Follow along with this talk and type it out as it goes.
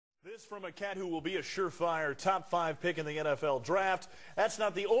This from a cat who will be a surefire top 5 pick in the NFL draft. That's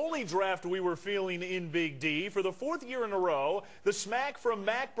not the only draft we were feeling in Big D. For the 4th year in a row, the smack from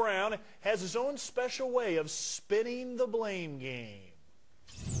Mack Brown has his own special way of spinning the blame game.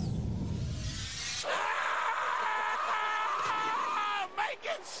 Make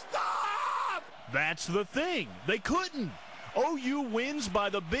it stop! That's the thing. They couldn't. OU wins by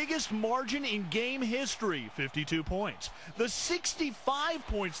the biggest margin in game history, 52 points. The 65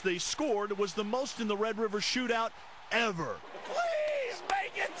 points they scored was the most in the Red River Shootout ever. Please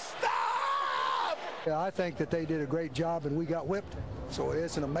make it stop! Yeah, I think that they did a great job and we got whipped. So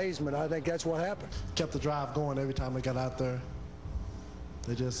it's an amazement. I think that's what happened. Kept the drive going every time they got out there.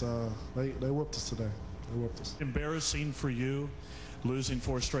 They just, they whipped us today. They whipped us. Embarrassing for you, losing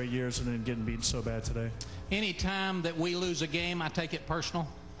 4 straight years and then getting beaten so bad today? Any time that we lose a game, I take it personal,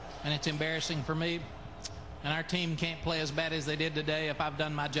 and it's embarrassing for me. And our team can't play as bad as they did today if I've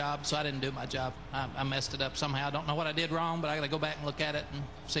done my job, so I didn't do my job. I messed it up somehow. I don't know what I did wrong, but I got to go back and look at it and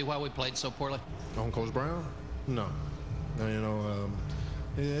see why we played so poorly. On Coach Brown? No. You know,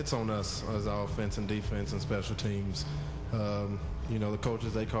 it's on us as offense and defense and special teams. You know, the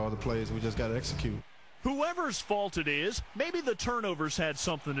coaches, they call the plays. We just got to execute. Whoever's fault it is, maybe the turnovers had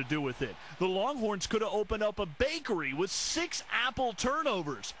something to do with it. The Longhorns could have opened up a bakery with 6 apple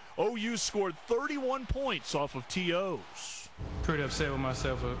turnovers. OU scored 31 points off of TOs. Pretty upset with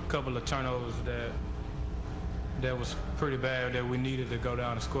myself. A couple of turnovers that was pretty bad that we needed to go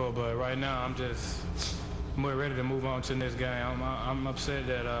down and score. But right now, I'm ready to move on to the next game. I'm upset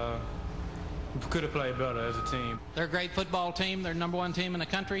that we could have played better as a team. They're a great football team. They're #1 team in the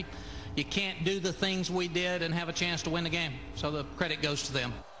country. You can't do the things we did and have a chance to win the game. So the credit goes to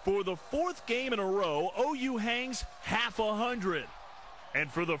them. For the 4th game in a row, OU hangs half 100.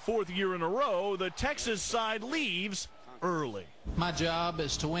 And for the 4th year in a row, the Texas side leaves early. My job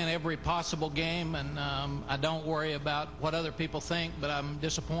is to win every possible game, and I don't worry about what other people think, but I'm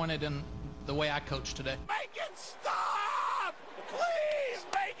disappointed in the way I coached today. Make it stop! Please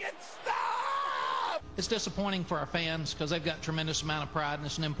make it stop! It's disappointing for our fans because they've got a tremendous amount of pride, and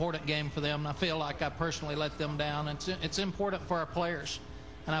it's an important game for them. And I feel like I personally let them down. It's important for our players,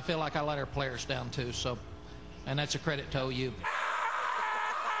 and I feel like I let our players down too. So, and that's a credit to OU.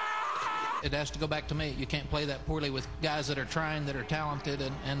 It has to go back to me. You can't play that poorly with guys that are trying, that are talented,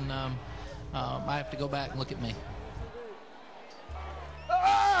 and I have to go back and look at me.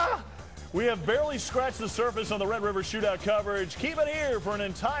 We have barely scratched the surface on the Red River Shootout coverage. Keep it here for an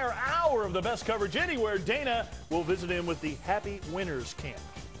entire hour of the best coverage anywhere. Dana will visit him with the Happy Winners Camp.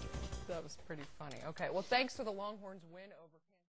 That was pretty funny. Okay, well, thanks to the Longhorns win over